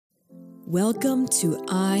Welcome to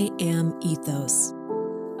I Am Ethos,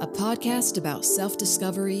 a podcast about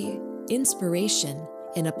self-discovery, inspiration,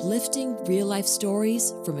 and uplifting real-life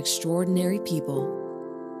stories from extraordinary people.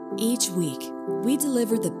 Each week, we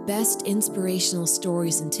deliver the best inspirational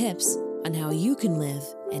stories and tips on how you can live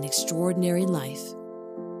an extraordinary life.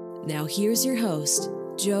 Now here's your host,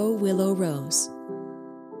 Jo Willow Rose.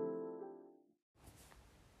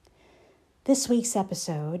 This week's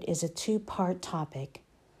episode is a two-part topic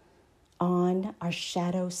on our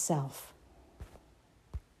shadow self.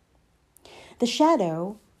 The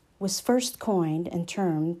shadow was first coined and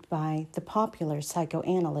termed by the popular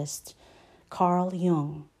psychoanalyst Carl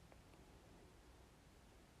Jung,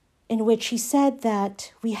 in which he said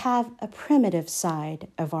that we have a primitive side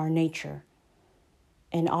of our nature,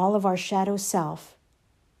 and all of our shadow self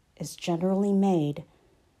is generally made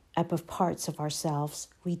up of parts of ourselves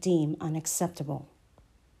we deem unacceptable.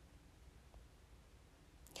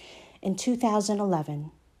 In 2011,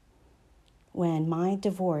 when my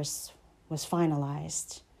divorce was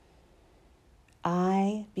finalized,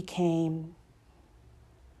 I became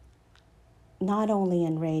not only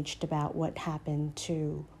enraged about what happened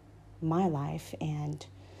to my life and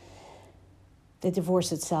the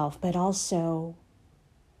divorce itself, but also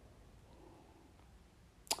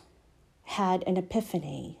had an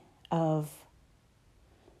epiphany of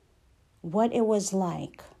what it was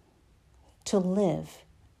like to live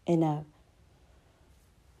in a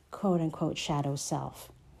quote-unquote shadow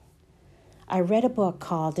self. I read a book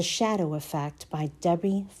called The Shadow Effect by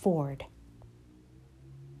Debbie Ford,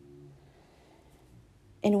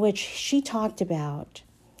 in which she talked about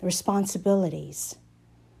responsibilities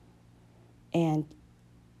and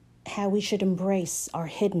how we should embrace our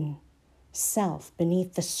hidden self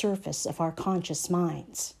beneath the surface of our conscious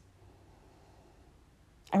minds.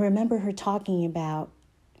 I remember her talking about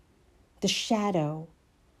the shadow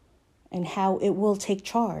and how it will take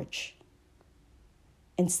charge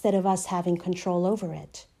instead of us having control over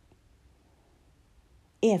it,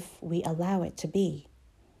 if we allow it to be.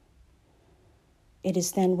 It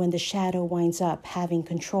is then when the shadow winds up having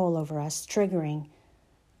control over us, triggering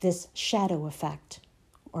this shadow effect,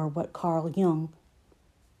 or what Carl Jung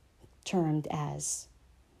termed as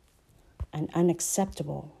an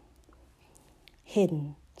unacceptable,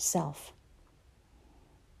 hidden self.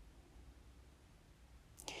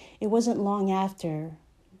 It wasn't long after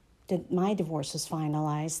my divorce was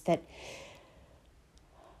finalized that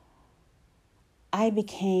I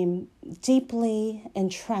became deeply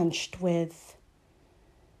entrenched with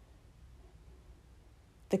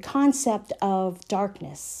the concept of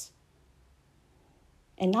darkness.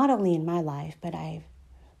 And not only in my life, but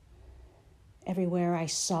everywhere I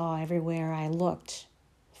saw, everywhere I looked,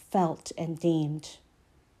 felt and deemed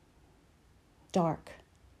dark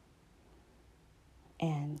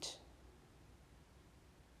and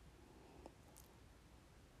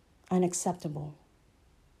unacceptable.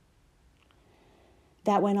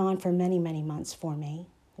 That went on for many, many months for me,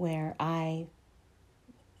 where I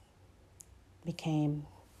became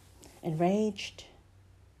enraged,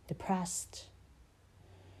 depressed,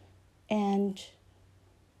 and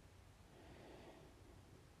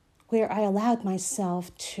where I allowed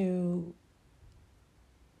myself to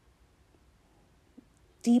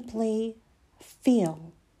deeply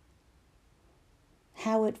feel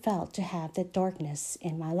how it felt to have that darkness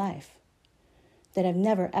in my life that I've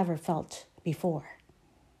never, ever felt before.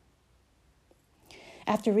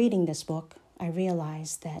 After reading this book, I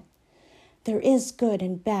realized that there is good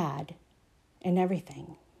and bad in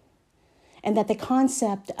everything, and that the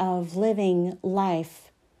concept of living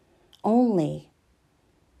life only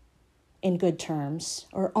in good terms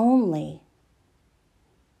or only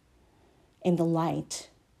in the light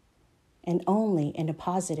and only in a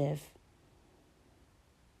positive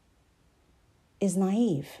is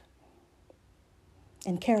naive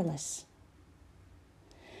and careless,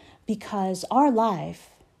 because our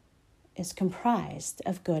life is comprised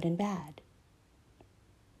of good and bad.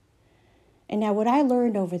 And now what I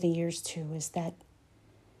learned over the years too is that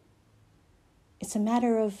it's a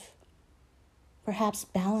matter of perhaps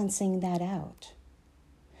balancing that out.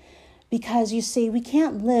 Because you see, we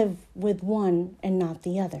can't live with one and not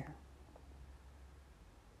the other.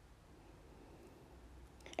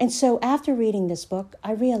 And so after reading this book,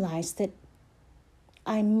 I realized that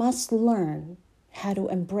I must learn how to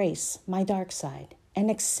embrace my dark side and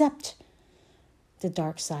accept the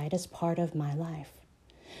dark side as part of my life.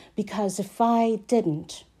 Because if I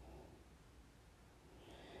didn't,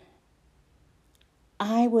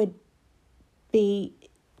 I would be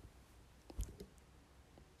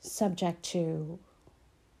subject to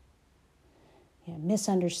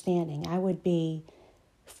misunderstanding. I would be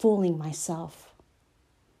fooling myself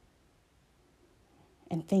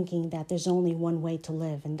and thinking that there's only one way to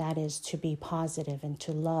live, and that is to be positive and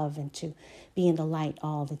to love and to be in the light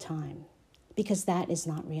all the time. Because that is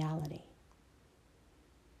not reality.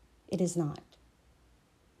 It is not.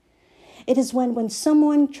 It is when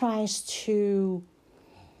someone tries to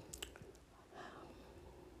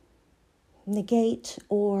negate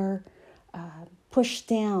or push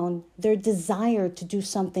down their desire to do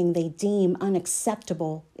something they deem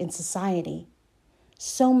unacceptable in society,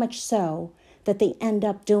 so much so that they end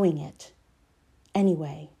up doing it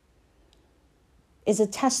anyway, is a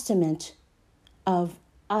testament of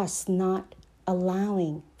us not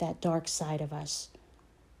allowing that dark side of us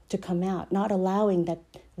to come out, not allowing that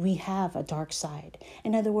we have a dark side.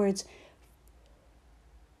 In other words,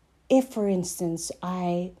 if, for instance,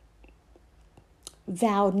 I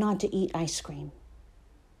vowed not to eat ice cream,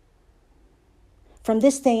 from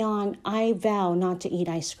this day on, I vow not to eat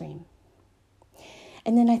ice cream.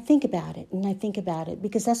 And then I think about it,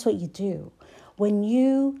 because that's what you do. What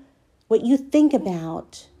you think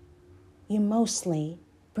about, you mostly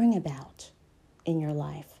bring about in your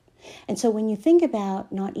life. And so when you think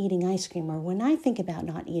about not eating ice cream, or when I think about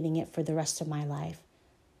not eating it for the rest of my life,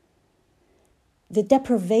 the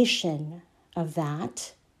deprivation of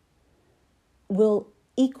that will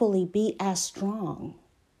equally be as strong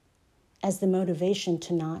as the motivation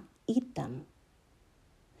to not eat them.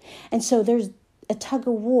 And so there's a tug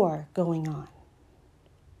of war going on.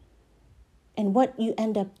 And what you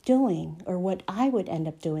end up doing, or what I would end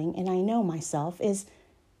up doing, and I know myself, is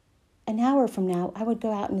an hour from now, I would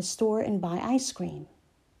go out in the store and buy ice cream.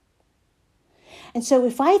 And so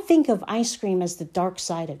if I think of ice cream as the dark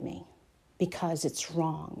side of me, because it's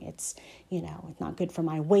wrong, it's not good for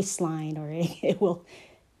my waistline, or it's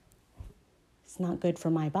not good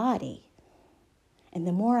for my body. And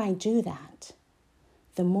the more I do that,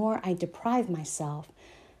 the more I deprive myself,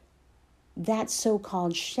 that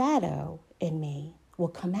so-called shadow in me will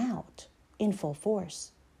come out in full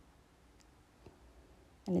force.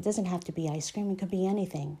 And it doesn't have to be ice cream. It could be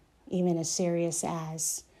anything, even as serious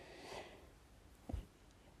as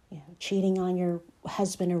cheating on your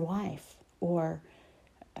husband or wife, or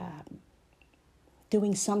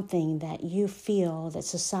doing something that you feel that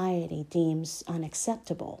society deems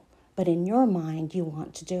unacceptable, but in your mind you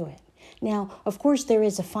want to do it. Now, of course, there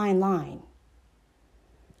is a fine line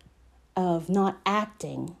of not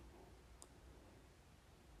acting,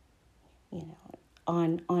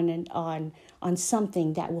 on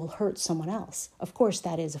something that will hurt someone else. Of course,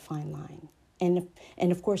 that is a fine line,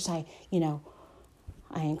 and of course, I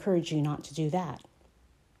encourage you not to do that.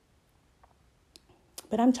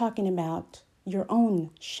 But I'm talking about your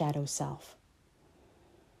own shadow self,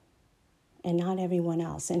 and not everyone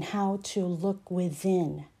else, and how to look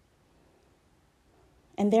within.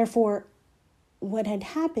 And therefore, what had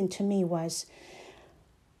happened to me was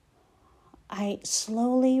I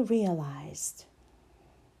slowly realized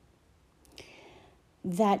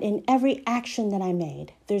that in every action that I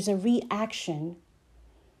made, there's a reaction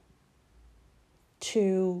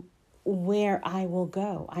to where I will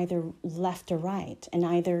go, either left or right, and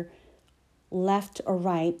either left or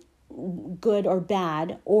right, good or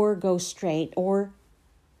bad, or go straight, or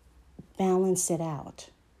balance it out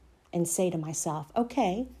and say to myself,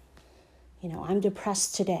 okay, I'm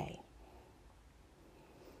depressed today,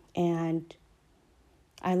 and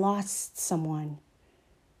I lost someone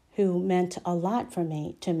who meant a lot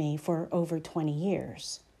to me for over 20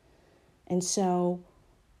 years. And so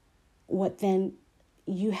what then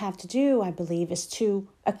you have to do, I believe, is to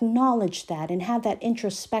acknowledge that and have that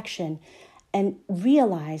introspection and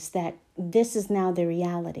realize that this is now the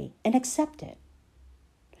reality, and accept it.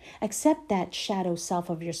 Accept that shadow self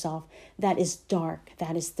of yourself that is dark,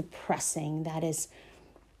 that is depressing, that is,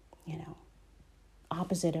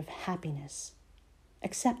 opposite of happiness.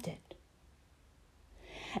 Accept it.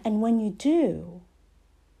 And when you do,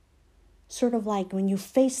 sort of like when you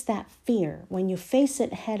face that fear, when you face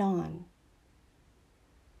it head on,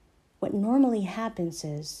 what normally happens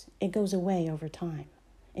is it goes away over time.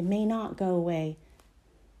 It may not go away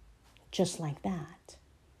just like that,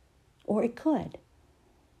 or it could.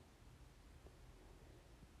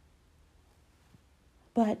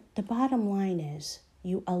 But the bottom line is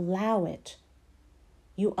you allow it.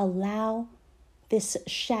 You allow this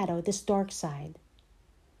shadow, this dark side,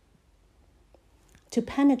 to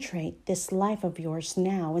penetrate this life of yours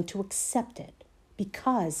now, and to accept it,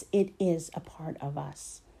 because it is a part of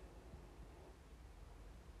us.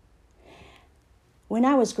 When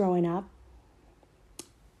I was growing up,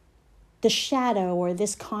 the shadow, or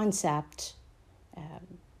this concept,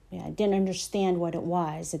 I didn't understand what it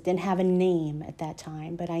was. It didn't have a name at that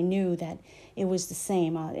time, but I knew that it was the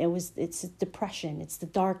same. It's depression. It's the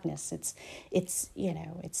darkness. It's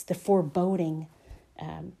the foreboding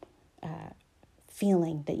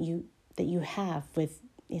feeling that you have with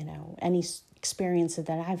any experience that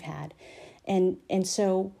I've had, and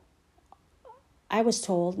so I was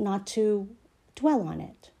told not to dwell on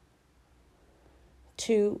it,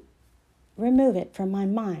 to remove it from my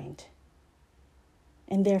mind,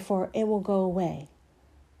 and therefore it will go away.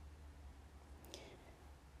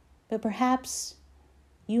 But perhaps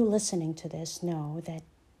you listening to this know that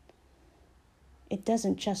it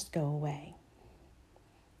doesn't just go away.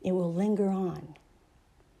 It will linger on.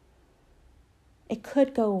 It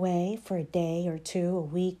could go away for a day or two, a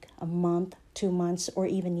week, a month, 2 months, or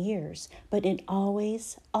even years, but it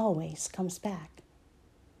always, always comes back.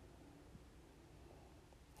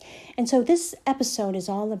 And so this episode is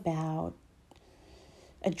all about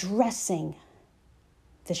addressing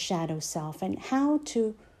the shadow self and how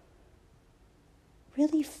to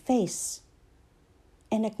really face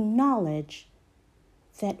and acknowledge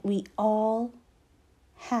that we all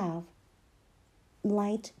have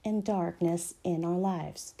light and darkness in our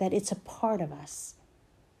lives, that it's a part of us.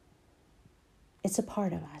 It's a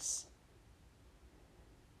part of us.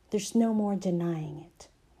 There's no more denying it.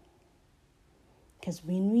 Because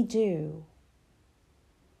when we do,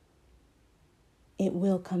 it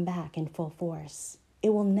will come back in full force. It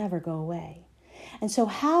will never go away. And so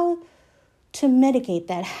how to mitigate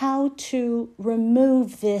that, how to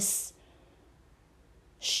remove this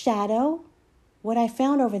shadow, what I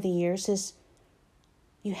found over the years is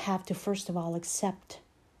you have to first of all accept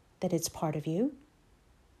that it's part of you.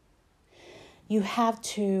 You have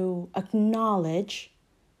to acknowledge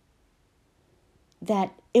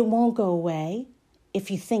that it won't go away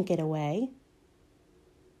if you think it away.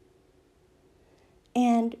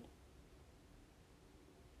 And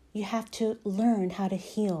you have to learn how to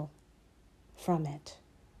heal from it.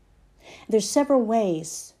 There's several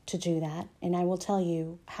ways to do that, and I will tell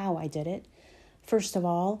you how I did it. First of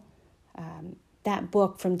all, that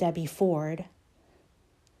book from Debbie Ford,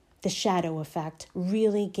 The Shadow Effect,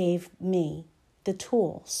 really gave me the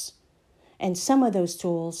tools. And some of those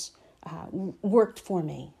tools worked for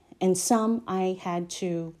me, and some I had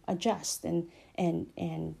to adjust and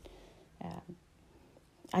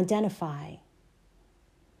identify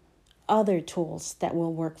other tools that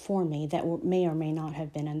will work for me that may or may not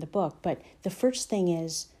have been in the book. But the first thing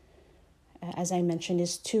is, as I mentioned,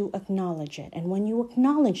 is to acknowledge it. And when you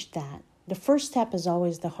acknowledge that, the first step is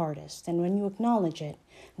always the hardest. And when you acknowledge it,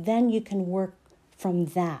 then you can work from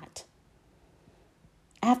that.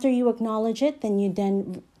 After you acknowledge it, then you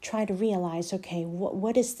then try to realize, okay,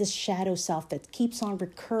 what is this shadow self that keeps on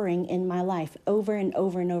recurring in my life over and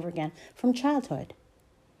over and over again from childhood?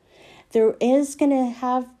 There is going to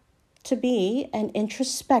have to be an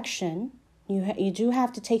introspection. You do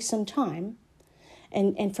have to take some time.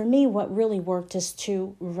 And for me, what really worked is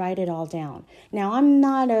to write it all down. Now, I'm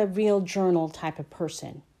not a real journal type of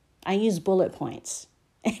person. I use bullet points.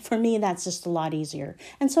 And for me, that's just a lot easier.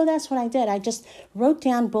 And so that's what I did. I just wrote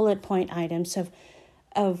down bullet point items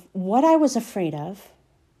of what I was afraid of,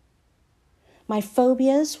 my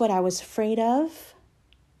phobias, what I was afraid of,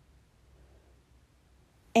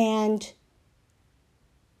 and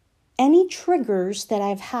any triggers that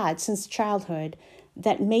I've had since childhood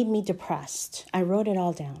that made me depressed. I wrote it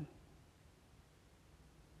all down.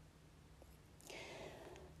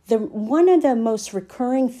 One of the most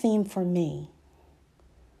recurring theme for me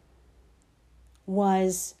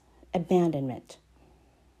was abandonment.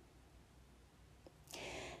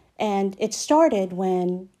 And it started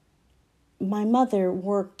when my mother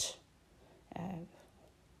worked,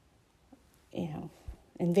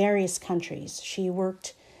 in various countries. She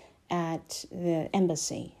worked at the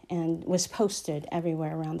embassy and was posted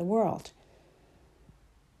everywhere around the world.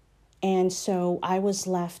 And so I was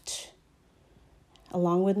left,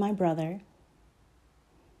 along with my brother,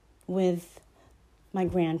 with my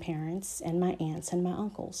grandparents and my aunts and my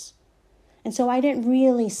uncles. And so I didn't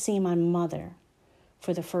really see my mother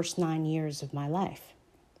for the first 9 years of my life.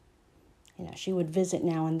 She would visit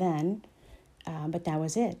now and then, but that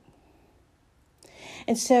was it.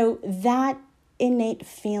 And so that innate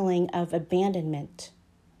feeling of abandonment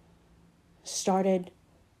started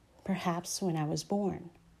perhaps when I was born.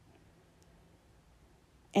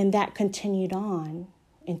 And that continued on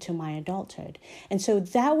into my adulthood. And so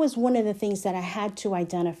that was one of the things that I had to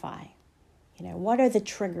identify. What are the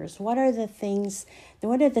triggers? What are the things,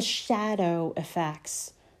 what are the shadow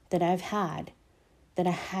effects that I've had that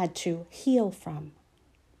I had to heal from?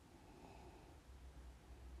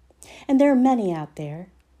 And there are many out there.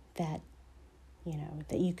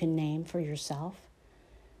 that you can name for yourself.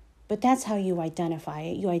 But that's how you identify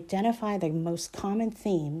it. You identify the most common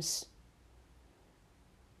themes.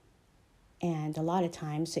 And a lot of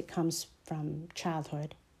times it comes from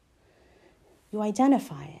childhood. You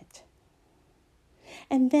identify it.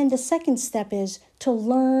 And then the second step is to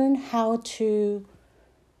learn how to,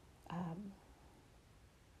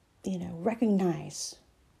 recognize,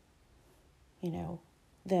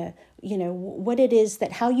 what it is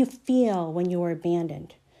that how you feel when you are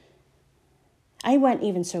abandoned. I went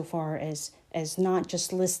even so far as not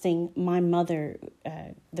just listing my mother,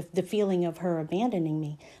 the feeling of her abandoning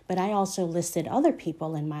me, but I also listed other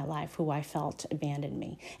people in my life who I felt abandoned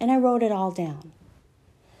me. And I wrote it all down.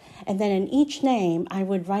 And then in each name, I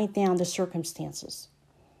would write down the circumstances.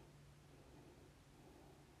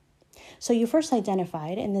 So you first identify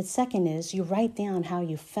it, and the second is you write down how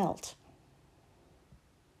you felt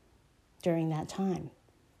during that time.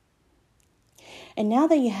 And now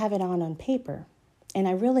that you have it on paper, and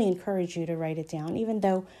I really encourage you to write it down, even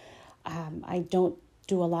though I don't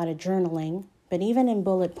do a lot of journaling, but even in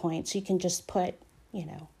bullet points, you can just put,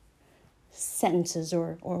 sentences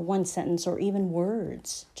or one sentence or even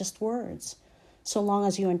words, just words, so long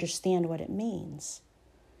as you understand what it means.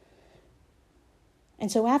 And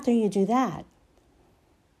so after you do that,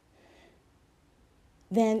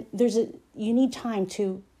 then you need time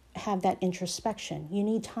to have that introspection. You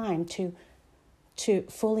need time to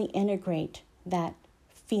fully integrate that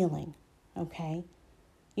feeling, okay?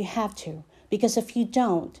 You have to, because if you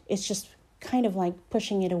don't, it's just kind of like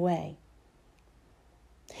pushing it away.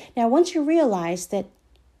 Now, once you realize that,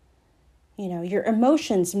 your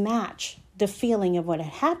emotions match the feeling of what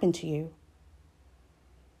had happened to you,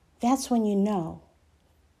 that's when you know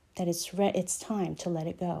that it's time to let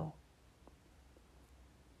it go.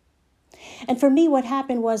 And for me, what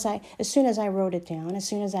happened was as soon as I wrote it down, as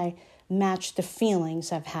soon as I matched the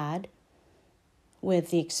feelings I've had with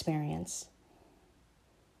the experience,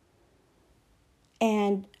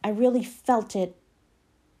 and I really felt it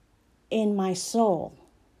in my soul.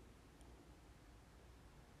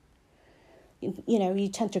 You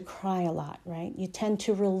tend to cry a lot, right? You tend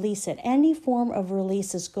to release it. Any form of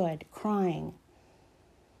release is good. Crying,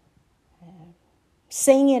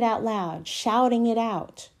 saying it out loud, shouting it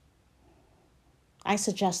out. I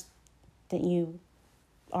suggest that you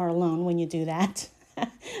are alone when you do that,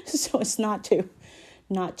 so it's not to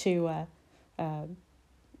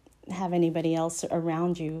have anybody else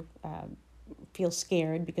around you feel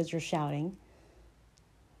scared because you're shouting.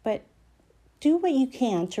 But do what you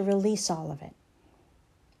can to release all of it.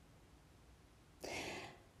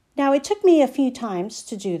 Now, it took me a few times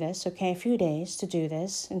to do this, a few days to do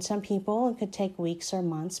this. And some people, it could take weeks or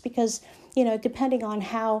months because, depending on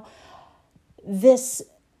how this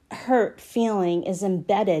hurt feeling is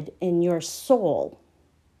embedded in your soul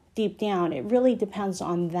deep down, it really depends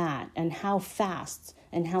on that and how fast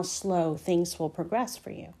and how slow things will progress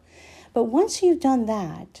for you. But once you've done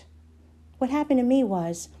that, what happened to me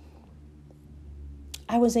was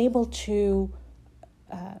I was able to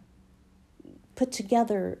put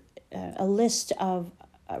together a list of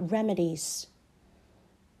remedies,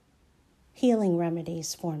 healing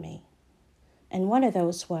remedies for me. And one of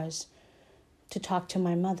those was to talk to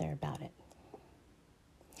my mother about it,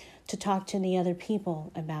 to talk to the other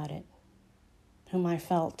people about it, whom I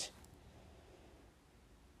felt,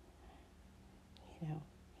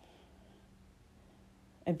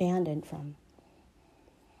 abandoned from.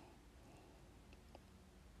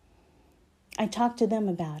 I talked to them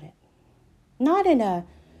about it, not in a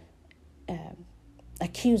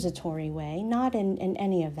accusatory way, not in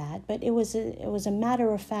any of that, but it was a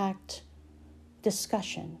matter-of-fact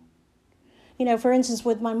discussion. For instance,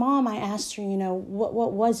 with my mom, I asked her,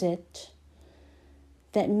 what was it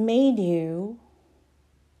that made you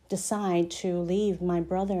decide to leave my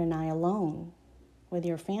brother and I alone with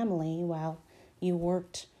your family while you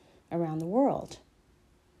worked around the world?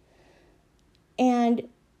 And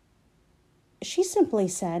she simply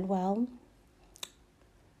said, well,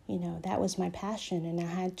 that was my passion, and I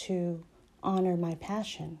had to honor my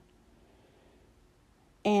passion.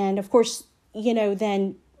 And of course,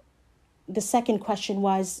 then the second question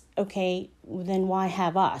was, okay, then why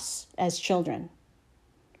have us as children?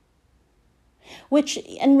 Which,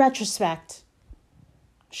 in retrospect,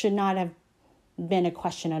 should not have been a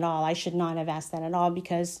question at all. I should not have asked that at all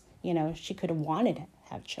because, she could have wanted to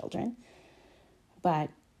have children, but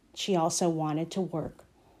she also wanted to work.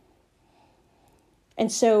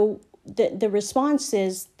 And so the response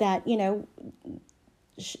is that,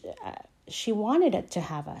 she wanted it to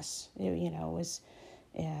have us, was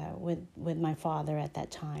with my father at that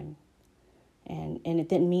time. And it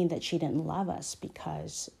didn't mean that she didn't love us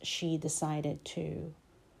because she decided to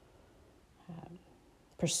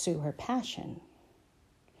pursue her passion.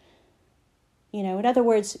 You know, in other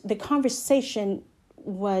words, the conversation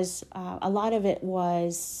was, a lot of it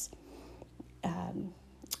was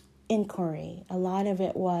inquiry. A lot of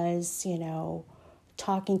it was, you know,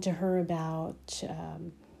 talking to her about,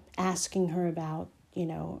 asking her about, you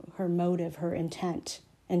know, her motive, her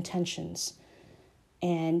intentions,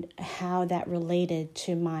 and how that related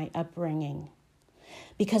to my upbringing.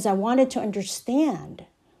 Because I wanted to understand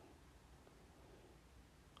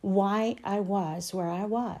why I was where I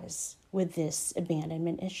was with this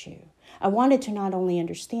abandonment issue. I wanted to not only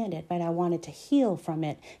understand it, but I wanted to heal from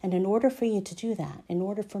it. And in order for you to do that, in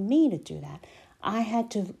order for me to do that, I had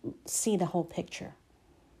to see the whole picture.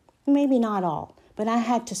 Maybe not all, but I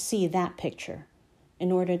had to see that picture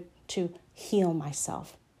in order to heal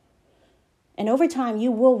myself. And over time,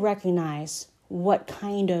 you will recognize what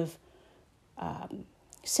kind of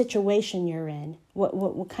situation you're in,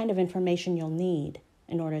 what kind of information you'll need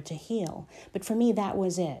in order to heal. But for me, that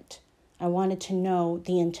was it. I wanted to know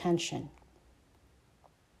the intention.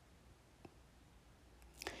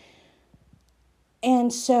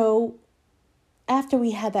 And so after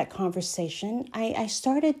we had that conversation, I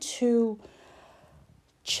started to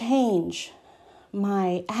change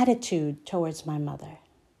my attitude towards my mother.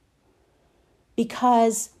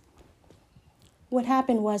 Because what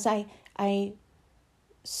happened was I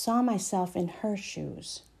saw myself in her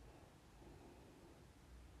shoes.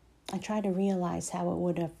 I tried to realize how it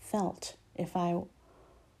would have felt if I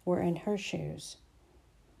were in her shoes.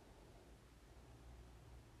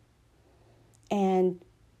 And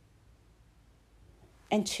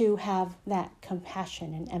to have that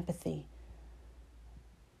compassion and empathy.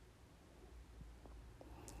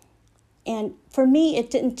 And for me, it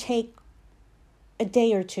didn't take a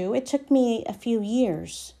day or two. It took me a few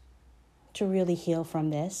years to really heal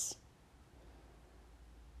from this.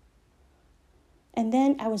 And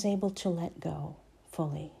then I was able to let go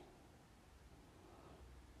fully.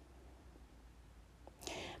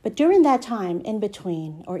 But during that time, in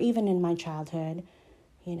between, or even in my childhood,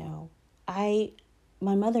 you know,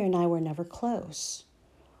 my mother and I were never close.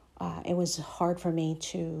 It was hard for me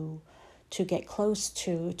to get close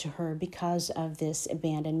to her because of this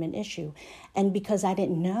abandonment issue. And because I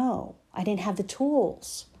didn't know, I didn't have the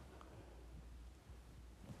tools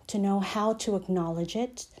to know how to acknowledge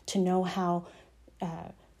it, to know how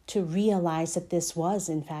to realize that this was,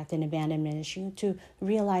 in fact, an abandonment issue, to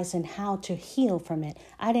realize and how to heal from it.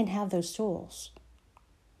 I didn't have those tools.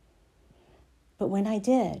 But when I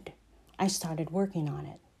did, I started working on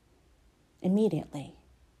it immediately.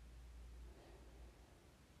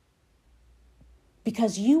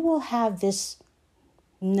 Because you will have this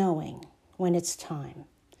knowing when it's time.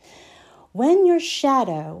 When your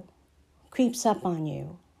shadow creeps up on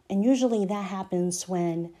you, and usually that happens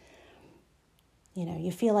when, you know,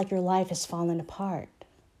 you feel like your life has fallen apart.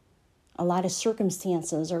 A lot of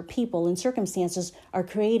circumstances or people and circumstances are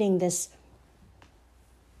creating this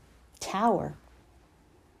tower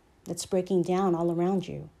that's breaking down all around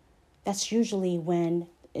you. That's usually when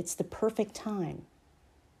it's the perfect time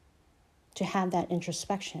to have that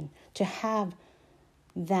introspection, to have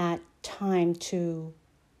that time to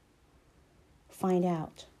find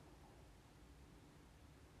out,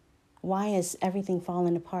 why is everything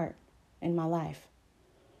falling apart in my life?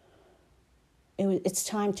 It's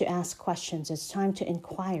time to ask questions. It's time to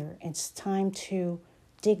inquire. It's time to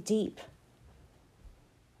dig deep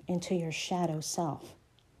into your shadow self.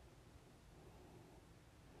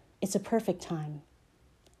 It's a perfect time,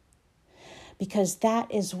 because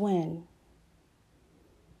that is when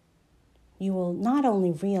you will not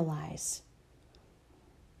only realize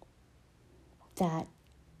that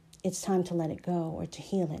it's time to let it go or to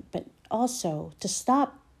heal it, but also to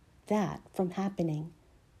stop that from happening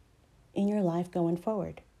in your life going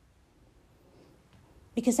forward.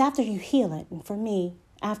 Because after you heal it, and for me,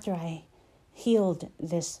 after I healed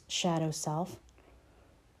this shadow self,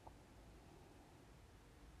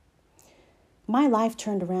 my life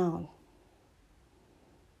turned around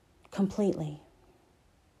completely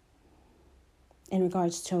in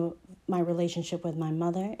regards to my relationship with my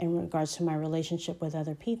mother, in regards to my relationship with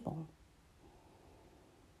other people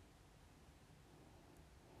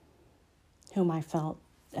whom I felt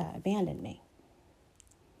abandoned me.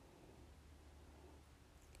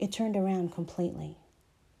 It turned around completely,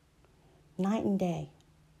 night and day.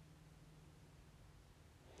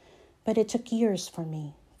 But it took years for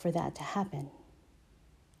me for that to happen.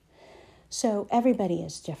 So everybody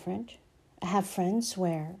is different. I have friends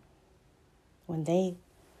where when they,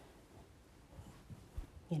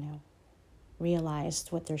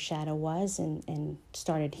 realized what their shadow was and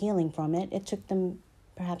started healing from it, it took them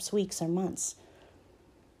perhaps weeks or months.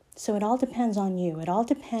 So it all depends on you. It all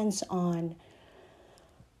depends on,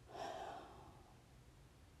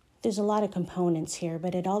 there's a lot of components here,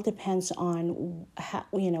 but it all depends on how,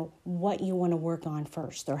 what you want to work on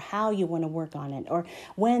first, or how you want to work on it, or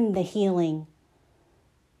when the healing,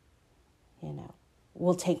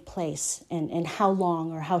 will take place, and how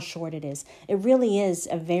long or how short it is. It really is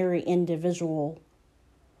a very individual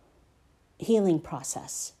healing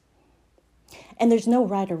process. And there's no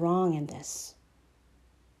right or wrong in this.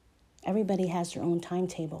 Everybody has their own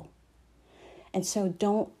timetable. And so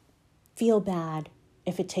don't feel bad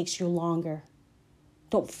if it takes you longer.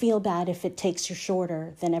 Don't feel bad if it takes you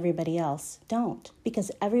shorter than everybody else. Don't, because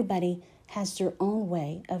everybody has their own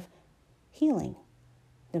way of healing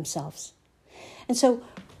themselves. And so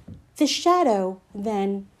the shadow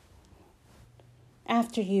then,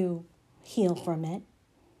 after you heal from it,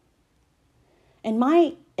 in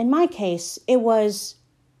my case, it was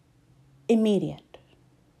immediate.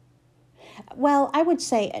 Well, I would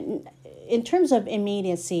say, in terms of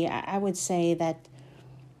immediacy, I would say that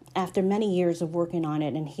after many years of working on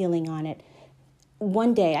it and healing on it,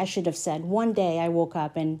 one day I woke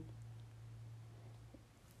up and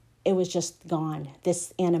it was just gone.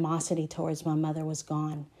 This animosity towards my mother was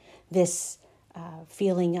gone. This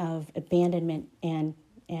feeling of abandonment and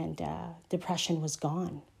depression was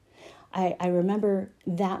gone. I remember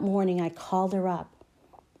that morning I called her up.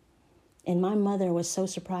 And my mother was so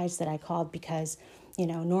surprised that I called because,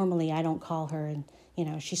 normally I don't call her and,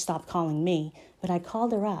 she stopped calling me. But I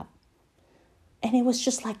called her up. And it was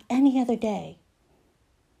just like any other day.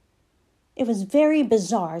 It was very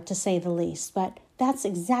bizarre, to say the least, but that's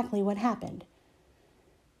exactly what happened.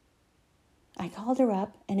 I called her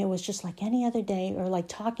up, and it was just like any other day, or like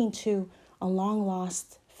talking to a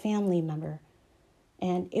long-lost family member.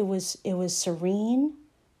 And it was serene.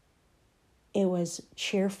 It was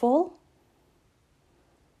cheerful.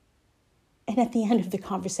 And at the end of the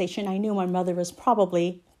conversation, I knew my mother was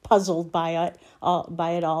probably puzzled by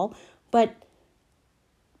it all. But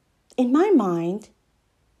in my mind,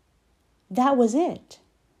 that was it.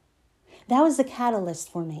 That was the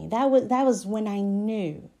catalyst for me. That was when I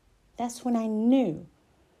knew. That's when I knew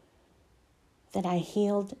that I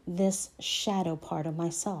healed this shadow part of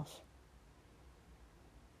myself.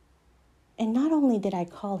 And not only did I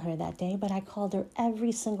call her that day, but I called her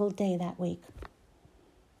every single day that week.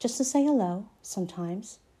 Just to say hello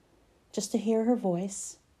sometimes. Just to hear her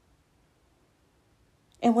voice.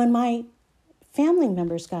 And when my family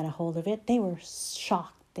members got a hold of it, they were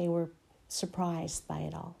shocked. They were surprised by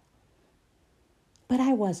it all. But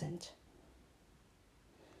I wasn't.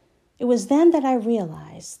 It was then that I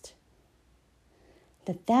realized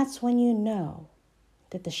that that's when you know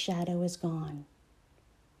that the shadow is gone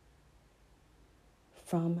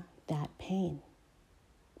from that pain.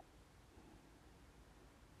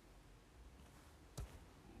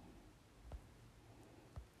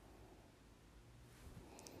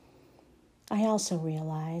 I also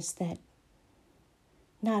realized that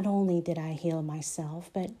not only did I heal myself,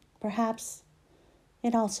 but perhaps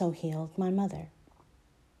it also healed my mother.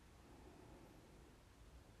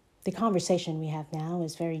 The conversation we have now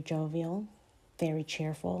is very jovial, very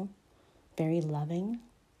cheerful, very loving.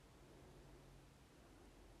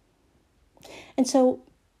 And so,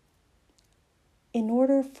 in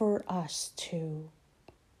order for us to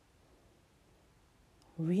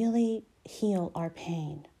really heal our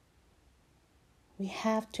pain, we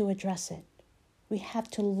have to address it. We have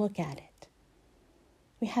to look at it.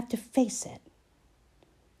 We have to face it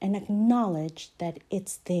and acknowledge that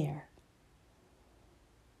it's there.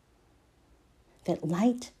 That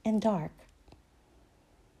light and dark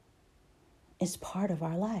is part of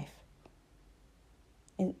our life.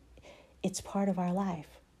 And it's part of our life.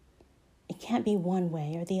 It can't be one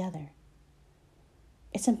way or the other.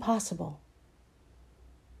 It's impossible.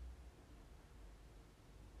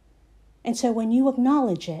 And so when you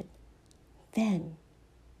acknowledge it, then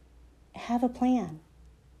have a plan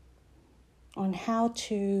on how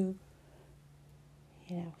to,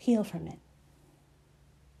 heal from it.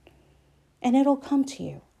 And it'll come to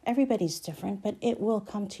you. Everybody's different, but it will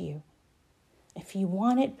come to you. If you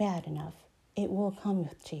want it bad enough, it will come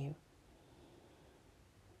to you.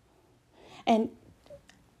 And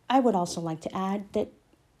I would also like to add that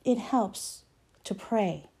it helps to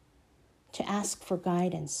pray, to ask for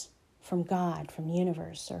guidance from God, from the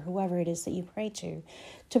universe, or whoever it is that you pray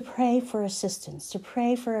to pray for assistance, to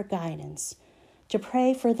pray for guidance, to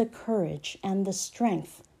pray for the courage and the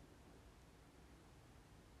strength.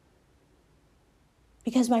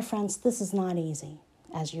 Because, my friends, this is not easy.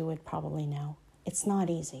 as you would probably know. It's not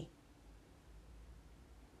easy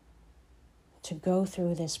to go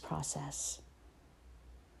through this process,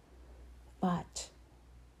 but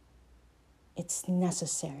it's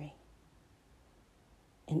necessary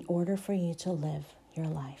in order for you to live your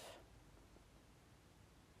life.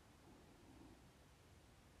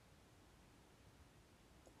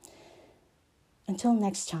 Until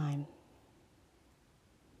next time,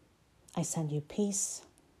 I send you peace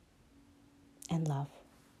and love.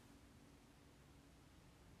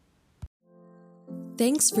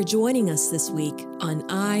 Thanks for joining us this week on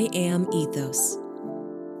I Am Ethos.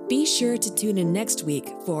 Be sure to tune in next week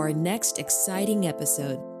for our next exciting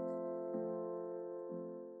episode.